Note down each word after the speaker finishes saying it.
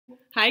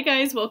Hi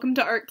guys, welcome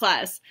to art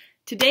class.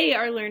 Today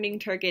our learning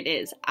target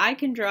is I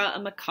can draw a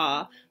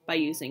macaw by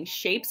using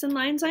shapes and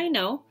lines I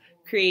know,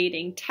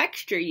 creating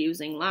texture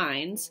using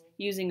lines,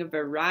 using a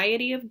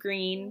variety of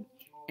green,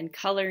 and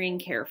coloring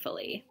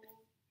carefully.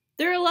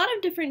 There are a lot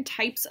of different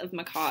types of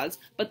macaws,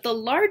 but the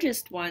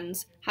largest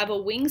ones have a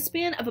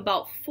wingspan of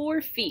about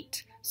 4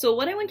 feet. So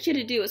what I want you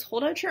to do is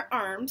hold out your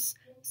arms,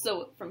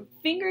 so from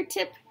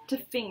fingertip to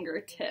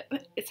fingertip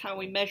is how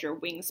we measure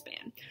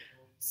wingspan.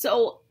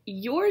 So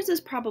yours is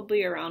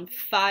probably around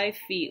 5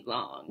 feet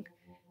long.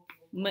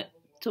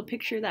 So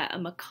picture that, a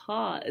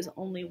macaw is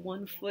only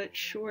 1 foot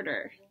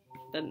shorter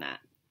than that.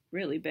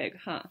 Really big,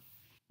 huh?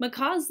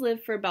 Macaws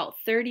live for about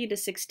 30 to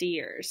 60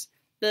 years.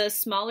 The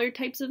smaller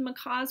types of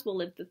macaws will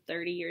live to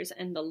 30 years,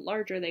 and the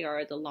larger they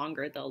are, the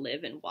longer they'll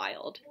live in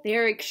wild. They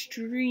are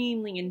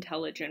extremely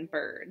intelligent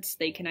birds.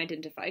 They can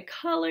identify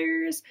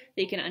colors,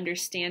 they can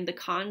understand the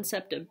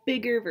concept of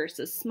bigger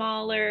versus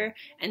smaller,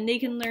 and they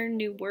can learn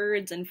new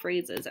words and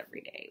phrases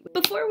every day.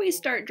 Before we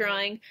start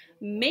drawing,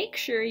 make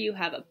sure you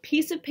have a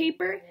piece of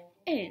paper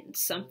and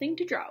something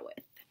to draw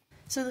with.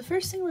 So the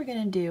first thing we're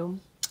going to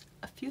do,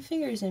 a few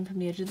fingers in from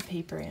the edge of the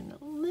paper and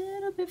a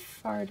little bit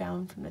far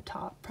down from the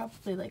top,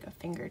 probably like a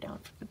finger down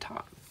from the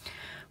top.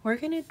 We're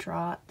going to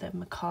draw the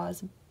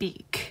macaw's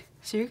beak.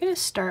 So you're going to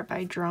start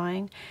by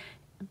drawing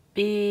a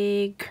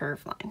big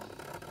curve line.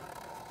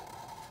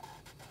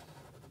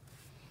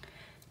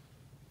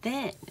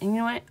 Then, and you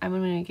know what? I'm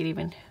going to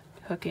even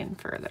hook in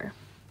further.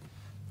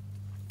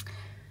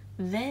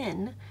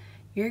 Then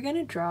you're going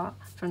to draw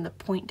from the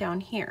point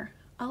down here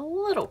a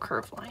little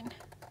curve line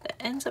that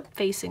ends up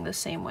facing the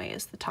same way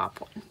as the top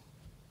one.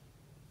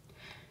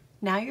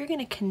 Now you're going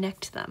to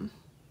connect them.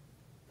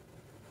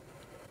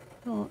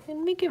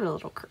 And we give it a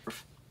little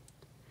curve.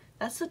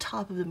 That's the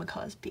top of the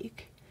macaw's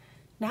beak.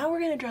 Now we're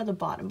going to draw the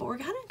bottom, but we're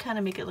going to kind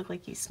of make it look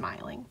like he's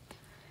smiling.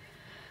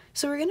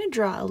 So we're going to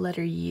draw a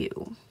letter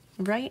U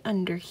right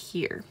under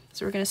here.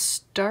 So we're going to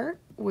start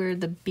where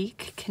the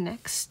beak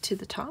connects to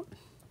the top.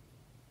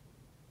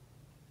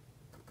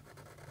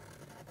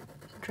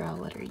 Draw a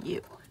letter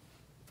U.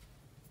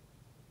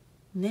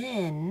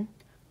 Then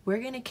we're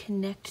going to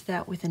connect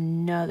that with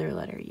another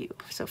letter U.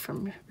 So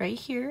from right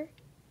here,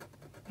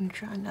 I'm going to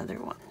draw another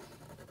one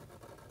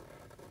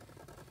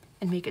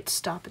and make it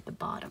stop at the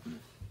bottom.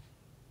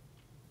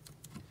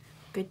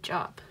 Good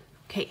job.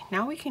 Okay,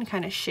 now we can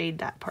kind of shade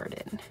that part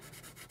in.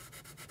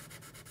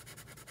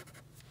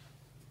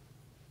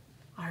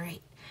 All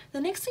right, the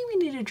next thing we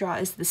need to draw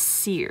is the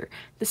cere.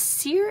 The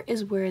cere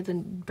is where the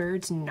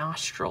bird's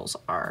nostrils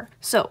are.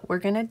 So we're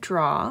going to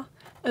draw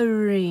a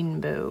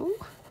rainbow.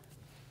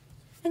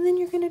 And then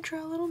you're going to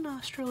draw a little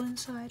nostril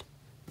inside.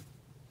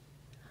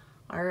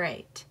 All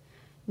right,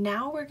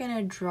 now we're going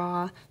to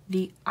draw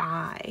the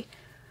eye.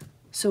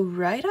 So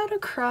right out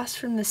across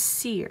from the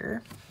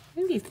cere,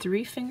 maybe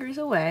 3 fingers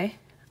away,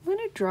 I'm going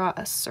to draw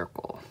a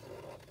circle.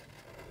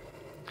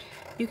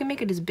 You can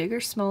make it as big or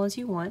small as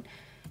you want.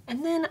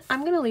 And then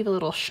I'm going to leave a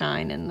little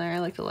shine in there,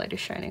 like the light is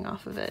shining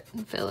off of it,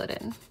 and fill it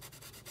in.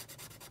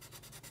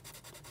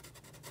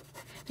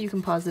 You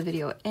can pause the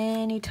video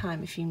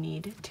anytime if you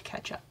need to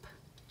catch up.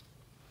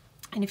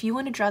 And if you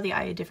want to draw the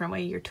eye a different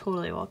way, you're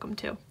totally welcome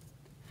to.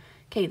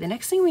 Okay, the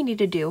next thing we need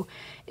to do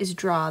is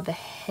draw the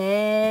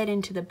head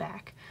into the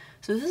back.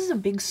 So this is a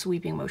big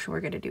sweeping motion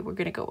we're going to do. We're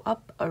going to go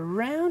up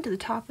around to the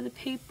top of the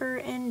paper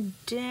and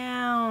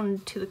down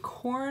to the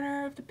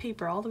corner of the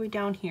paper, all the way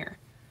down here.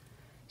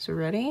 So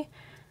ready?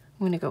 I'm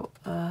going to go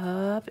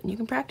up, and you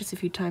can practice a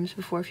few times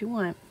before if you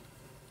want.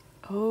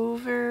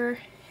 Over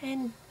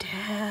and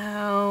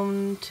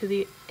down to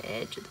the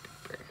edge of the paper.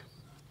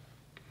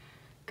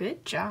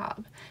 Good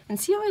job. And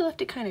see how I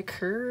left it kind of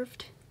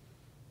curved?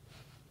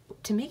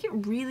 To make it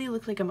really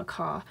look like a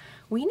macaw,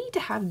 we need to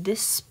have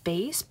this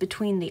space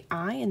between the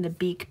eye and the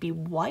beak be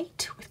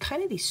white with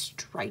kind of these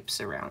stripes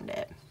around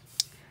it.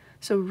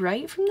 So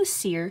right from the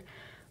cere,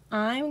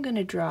 I'm going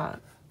to draw a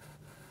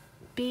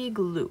big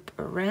loop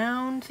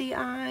around the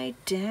eye,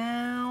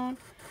 down,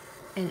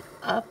 and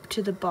up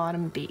to the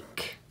bottom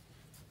beak.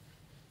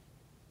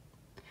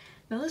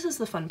 Now this is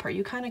the fun part.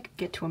 You kind of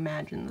get to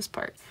imagine this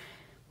part.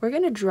 We're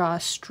going to draw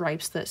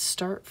stripes that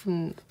start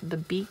from the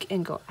beak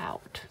and go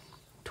out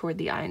toward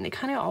the eye, and they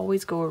kind of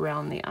always go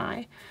around the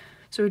eye.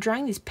 So we're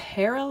drawing these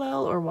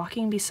parallel or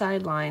walking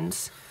beside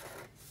lines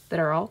that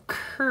are all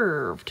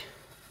curved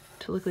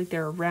to look like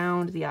they're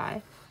around the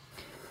eye.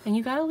 And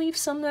you got to leave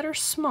some that are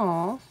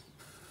small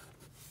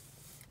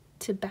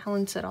to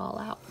balance it all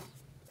out.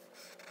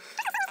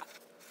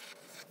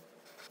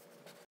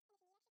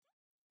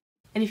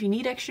 And if you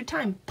need extra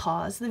time,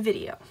 pause the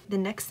video. The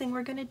next thing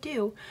we're gonna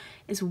do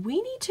is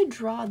we need to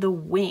draw the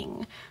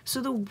wing.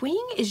 So the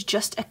wing is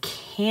just a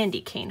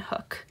candy cane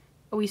hook.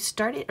 We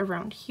start it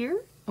around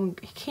here, and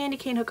we candy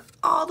cane hook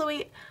all the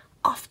way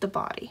off the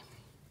body.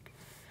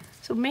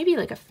 So maybe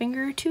like a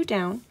finger or two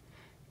down,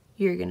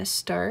 you're gonna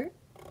start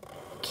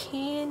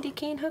candy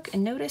cane hook,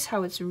 and notice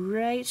how it's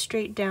right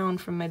straight down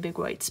from my big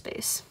white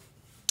space.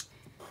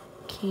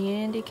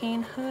 Candy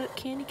cane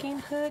hook,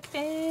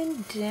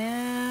 and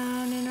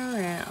down and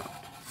around.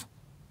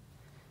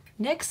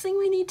 Next thing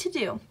we need to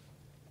do,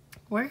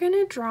 we're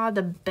gonna draw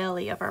the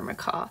belly of our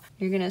macaw.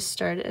 You're gonna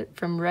start it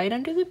from right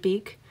under the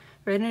beak,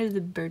 right under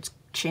the bird's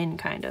chin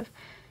kind of.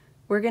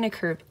 We're gonna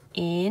curve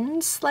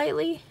in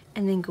slightly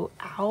and then go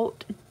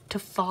out to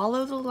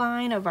follow the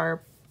line of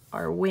our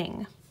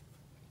wing.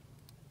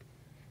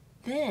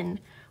 Then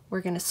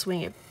we're gonna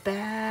swing it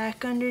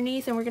back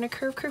underneath and we're gonna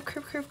curve, curve,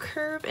 curve, curve,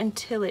 curve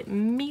until it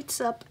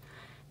meets up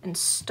and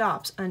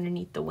stops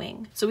underneath the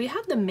wing. So we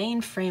have the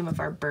main frame of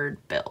our bird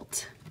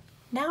built.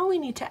 Now we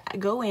need to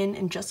go in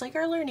and, just like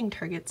our learning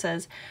target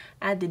says,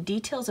 add the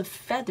details of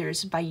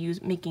feathers by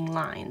making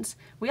lines.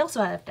 We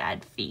also have to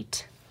add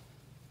feet.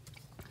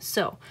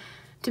 So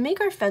to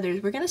make our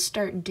feathers, we're gonna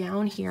start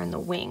down here in the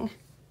wing.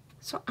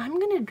 So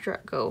I'm gonna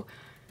go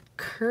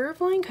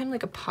curve line, kind of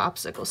like a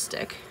popsicle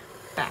stick,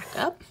 back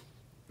up.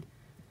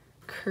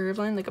 Curve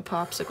line like a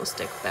popsicle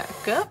stick,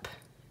 back up.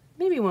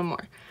 Maybe one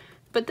more,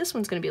 but this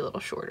one's gonna be a little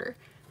shorter.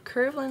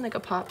 Curve line like a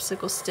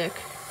popsicle stick,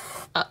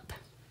 up.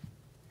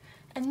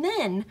 And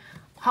then,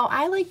 how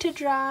I like to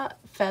draw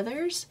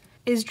feathers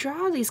is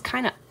draw these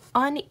kind of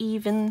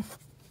uneven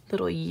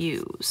little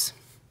U's.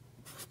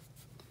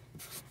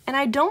 And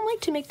I don't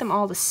like to make them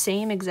all the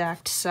same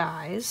exact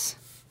size.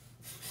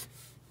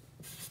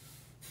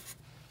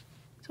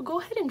 So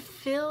go ahead and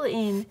fill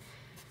in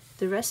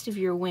the rest of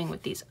your wing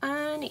with these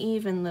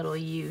uneven little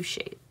U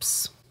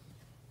shapes.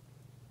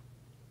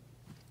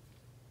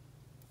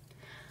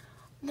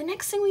 The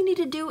next thing we need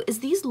to do is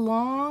these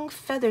long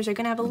feathers are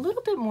gonna have a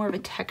little bit more of a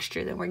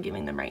texture than we're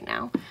giving them right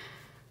now.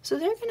 So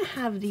they're gonna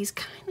have these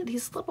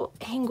these little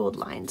angled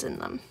lines in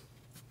them.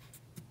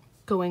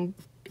 Going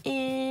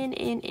in,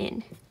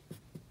 in.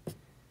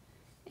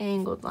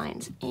 Angled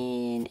lines,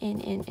 in,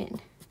 in.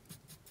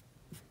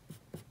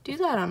 Do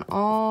that on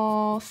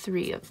all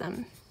 3 of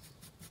them.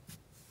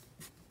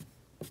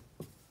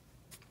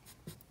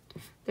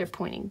 They're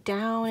pointing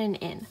down and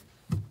in.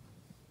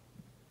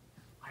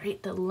 All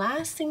right, the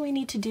last thing we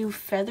need to do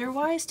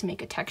feather-wise to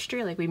make a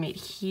texture like we made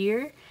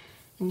here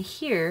and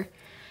here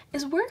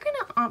is we're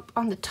gonna,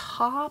 on the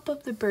top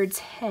of the bird's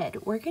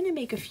head, we're gonna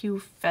make a few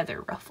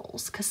feather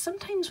ruffles, because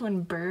sometimes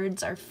when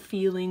birds are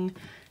feeling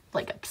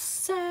like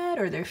upset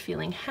or they're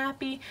feeling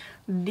happy,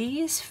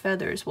 these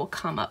feathers will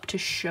come up to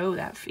show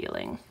that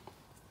feeling.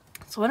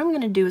 So what I'm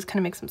gonna do is kind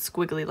of make some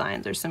squiggly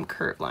lines or some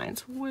curved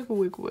lines. Wiggle,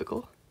 wiggle,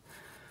 wiggle.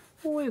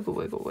 Wiggle,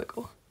 wiggle,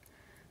 wiggle.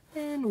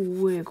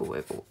 And wiggle,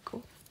 wiggle,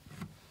 wiggle.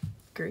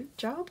 Great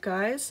job,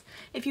 guys.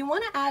 If you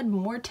want to add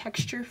more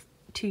texture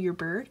to your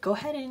bird, go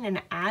ahead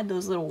and add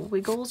those little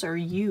wiggles or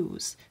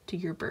U's to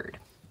your bird.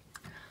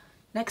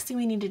 Next thing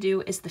we need to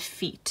do is the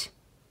feet.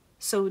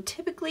 So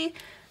typically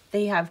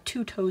they have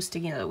 2 toes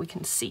together that we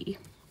can see.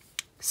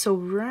 So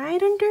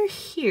right under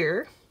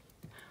here,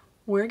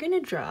 we're gonna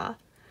draw,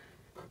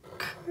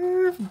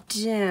 curve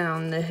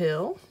down the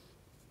hill,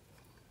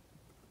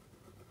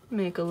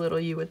 make a little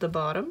U at the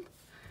bottom,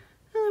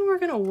 and then we're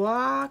gonna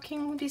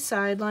walking the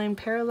sideline,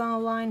 parallel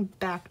line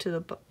back to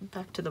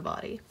the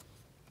body.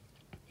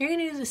 You're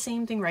gonna do the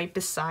same thing right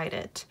beside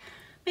it.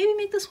 Maybe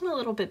make this one a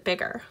little bit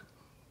bigger.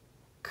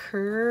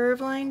 Curve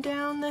line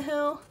down the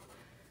hill,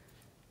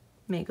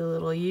 make a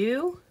little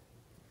U,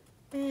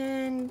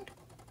 and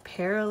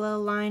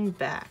parallel line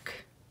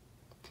back.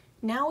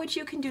 Now what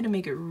you can do to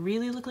make it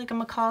really look like a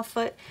macaw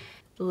foot,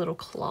 the little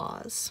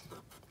claws.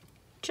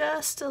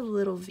 Just a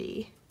little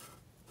V.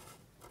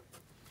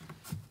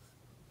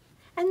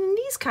 And then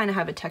these kind of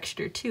have a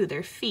texture too,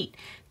 their feet.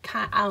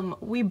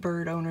 We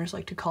bird owners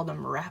like to call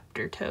them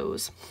raptor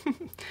toes.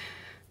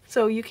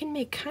 So you can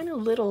make kind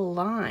of little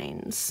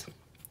lines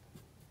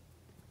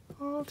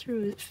all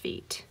through his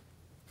feet.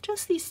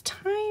 Just these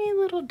tiny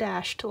little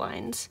dashed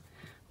lines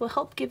will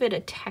help give it a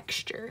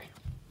texture.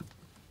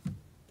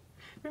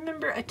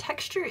 Remember, a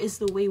texture is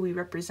the way we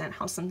represent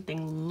how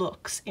something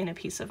looks in a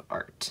piece of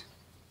art.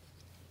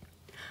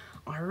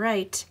 All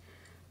right.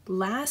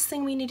 Last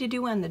thing we need to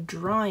do on the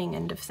drawing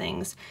end of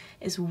things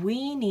is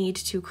we need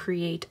to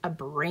create a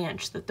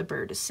branch that the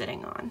bird is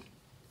sitting on.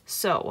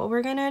 So what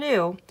we're gonna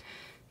do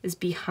is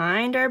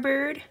behind our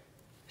bird,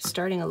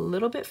 starting a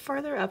little bit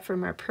farther up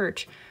from our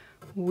perch,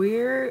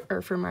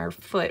 from our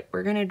foot,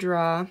 we're gonna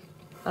draw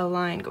a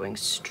line going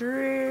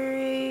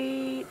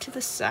straight to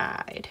the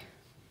side.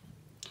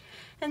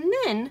 And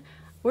then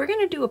we're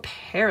gonna do a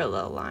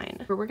parallel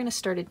line, where we're gonna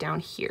start it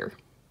down here.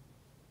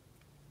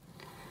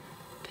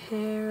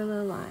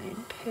 Parallel line,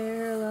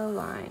 parallel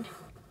line.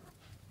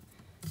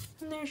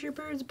 And there's your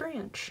bird's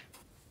branch.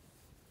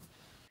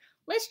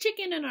 Let's check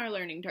in on our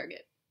learning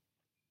target.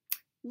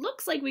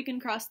 Looks like we can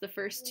cross the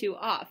first 2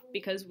 off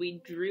because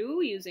we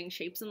drew using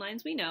shapes and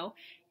lines we know,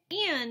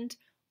 and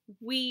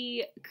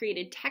we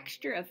created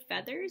texture of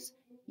feathers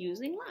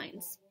using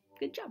lines.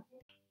 Good job.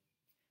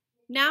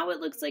 Now it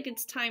looks like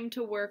it's time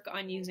to work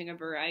on using a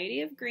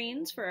variety of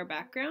greens for our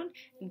background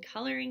and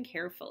coloring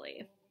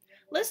carefully.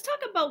 Let's talk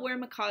about where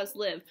macaws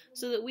live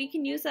so that we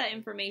can use that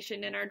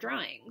information in our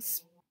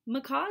drawings.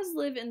 Macaws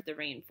live in the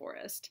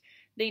rainforest.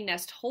 They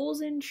nest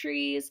holes in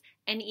trees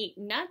and eat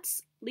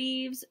nuts,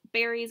 leaves,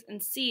 berries,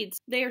 and seeds.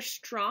 Their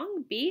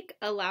strong beak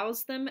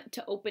allows them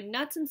to open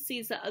nuts and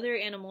seeds that other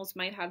animals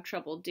might have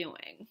trouble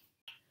doing.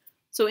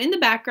 So in the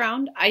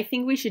background, I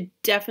think we should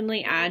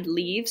definitely add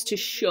leaves to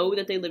show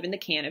that they live in the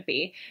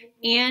canopy.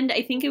 And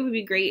I think it would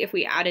be great if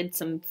we added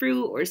some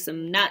fruit or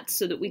some nuts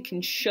so that we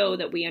can show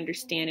that we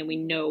understand and we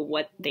know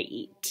what they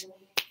eat.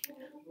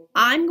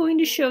 I'm going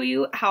to show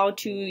you how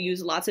to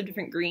use lots of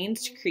different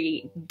greens to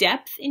create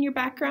depth in your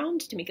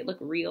background to make it look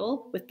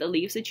real with the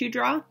leaves that you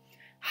draw.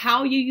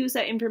 How you use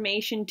that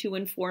information to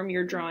inform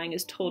your drawing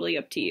is totally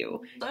up to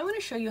you. So I want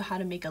to show you how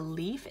to make a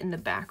leaf in the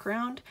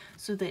background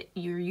so that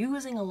you're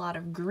using a lot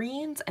of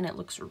greens and it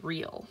looks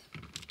real.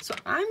 So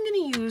I'm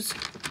going to use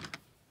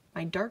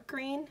my dark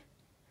green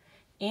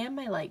and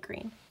my light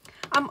green.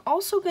 I'm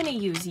also going to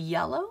use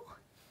yellow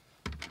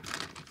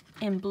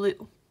and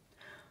blue.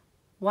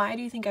 Why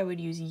do you think I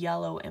would use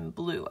yellow and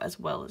blue as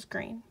well as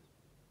green?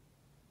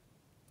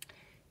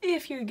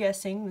 If you're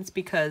guessing, it's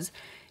because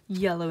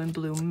yellow and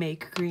blue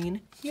make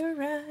green. You're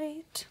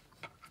right.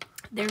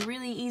 They're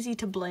really easy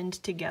to blend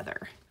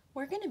together.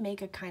 We're gonna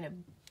make a kind of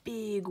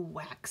big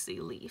waxy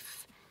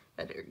leaf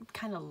that are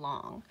kind of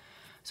long.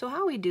 So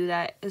how we do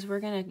that is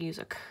we're gonna use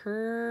a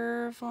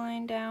curve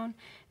line down,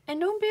 and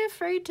don't be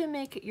afraid to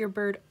make your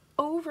bird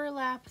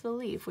overlap the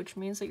leaf, which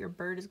means that your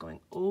bird is going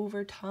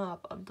over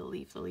top of the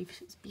leaf. The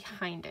leaf is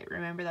behind it.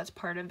 Remember, that's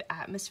part of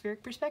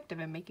atmospheric perspective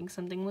and making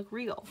something look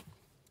real.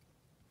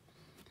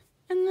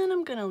 And then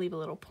I'm gonna leave a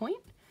little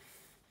point,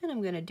 and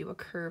I'm gonna do a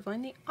curve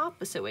line the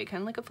opposite way,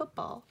 kind of like a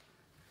football.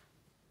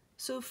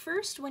 So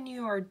first, when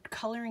you are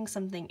coloring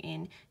something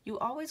in, you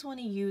always want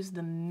to use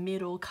the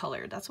middle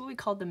color. That's what we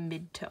call the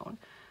mid-tone.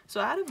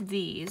 So out of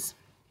these,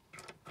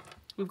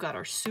 we've got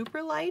our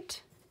super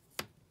light,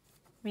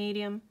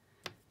 medium,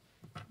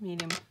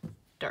 medium,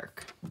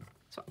 dark.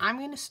 So I'm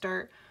going to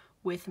start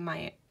with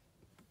my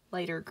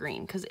lighter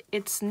green because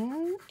it's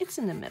in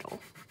the middle.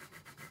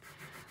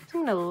 So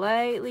I'm going to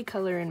lightly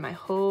color in my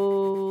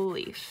whole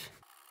leaf.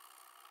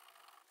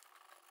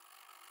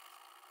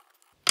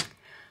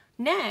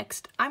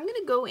 Next, I'm going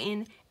to go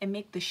in and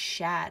make the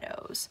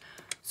shadows.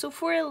 So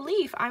for a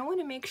leaf, I want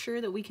to make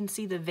sure that we can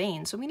see the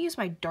veins. So I'm going to use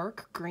my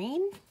dark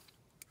green,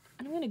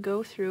 and I'm going to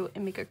go through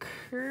and make a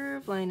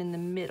curved line in the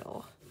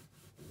middle.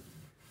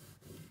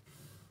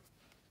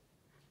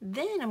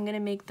 Then I'm going to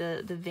make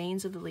the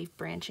veins of the leaf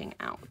branching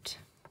out.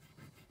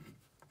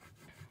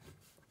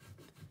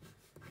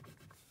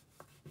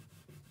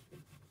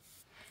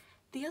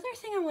 The other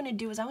thing I want to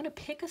do is I want to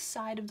pick a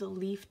side of the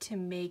leaf to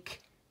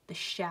make the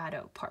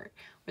shadow part,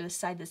 or the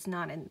side that's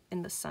not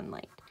in the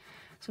sunlight.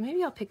 So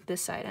maybe I'll pick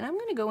this side, and I'm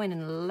going to go in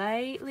and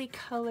lightly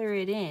color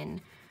it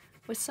in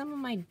with some of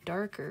my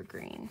darker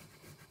green.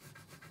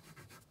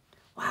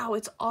 Wow,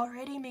 it's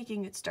already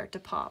making it start to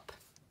pop.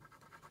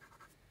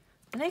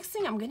 The next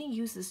thing I'm going to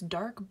use this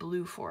dark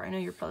blue for. I know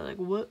you're probably like,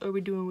 what are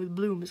we doing with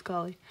blue, Miss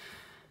Collie?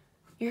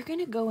 You're going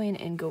to go in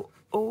and go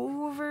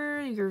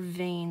over your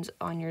veins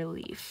on your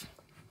leaf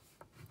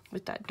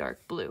with that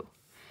dark blue.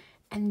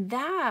 And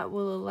that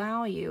will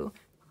allow you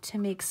to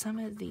make some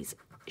of these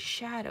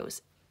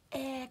shadows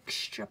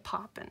extra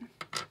poppin'.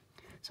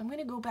 So I'm going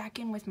to go back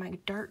in with my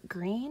dark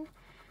green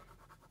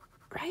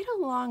right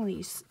along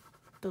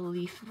the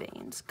leaf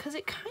veins, because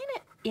it kind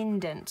of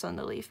indents on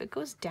the leaf. It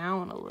goes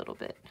down a little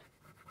bit.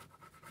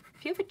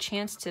 If you have a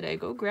chance today,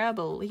 go grab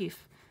a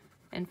leaf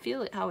and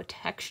feel it, how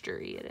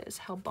textury it is,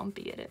 how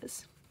bumpy it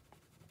is.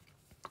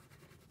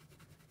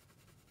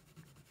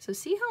 So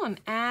see how I'm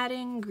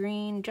adding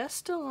green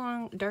just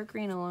along, dark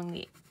green along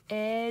the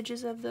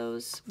edges of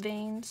those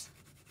veins?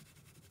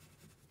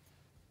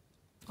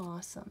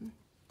 Awesome.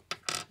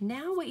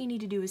 Now what you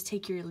need to do is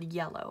take your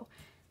yellow.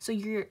 So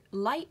your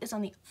light is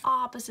on the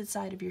opposite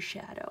side of your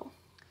shadow.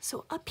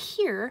 So up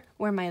here,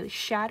 where my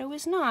shadow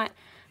is not,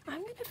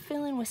 I'm going to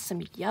fill in with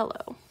some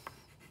yellow.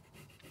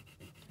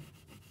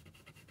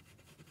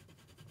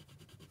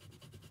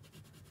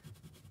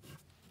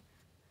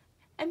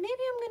 And maybe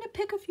I'm going to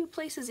pick a few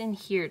places in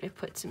here to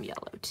put some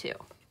yellow too.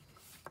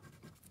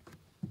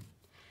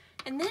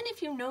 And then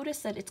if you notice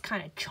that it's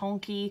kind of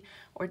chunky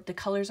or the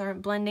colors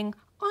aren't blending,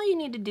 all you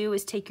need to do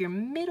is take your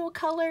middle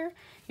color,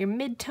 your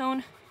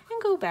mid-tone,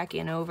 and go back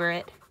in over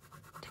it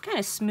to kind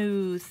of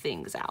smooth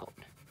things out.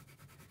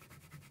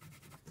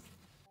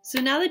 So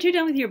now that you're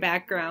done with your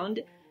background,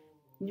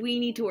 we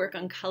need to work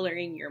on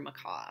coloring your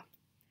macaw.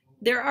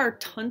 There are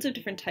tons of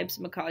different types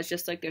of macaws,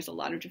 just like there's a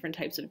lot of different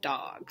types of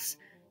dogs.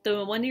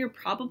 The one that you're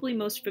probably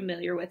most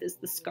familiar with is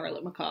the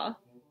scarlet macaw.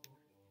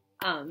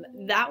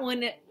 That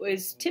one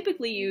was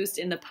typically used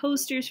in the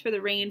posters for the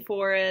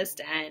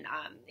rainforest and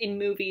in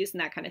movies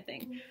and that kind of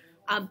thing.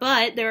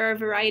 But there are a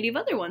variety of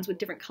other ones with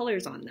different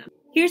colors on them.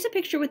 Here's a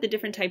picture with the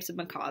different types of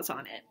macaws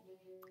on it.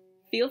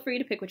 Feel free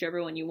to pick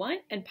whichever one you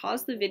want and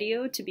pause the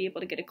video to be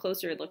able to get a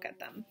closer look at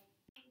them.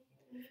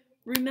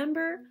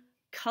 Remember,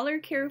 color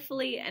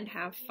carefully and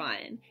have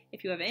fun.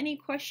 If you have any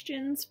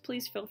questions,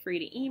 please feel free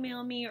to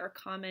email me or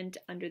comment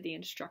under the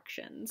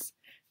instructions.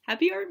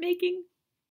 Happy art making!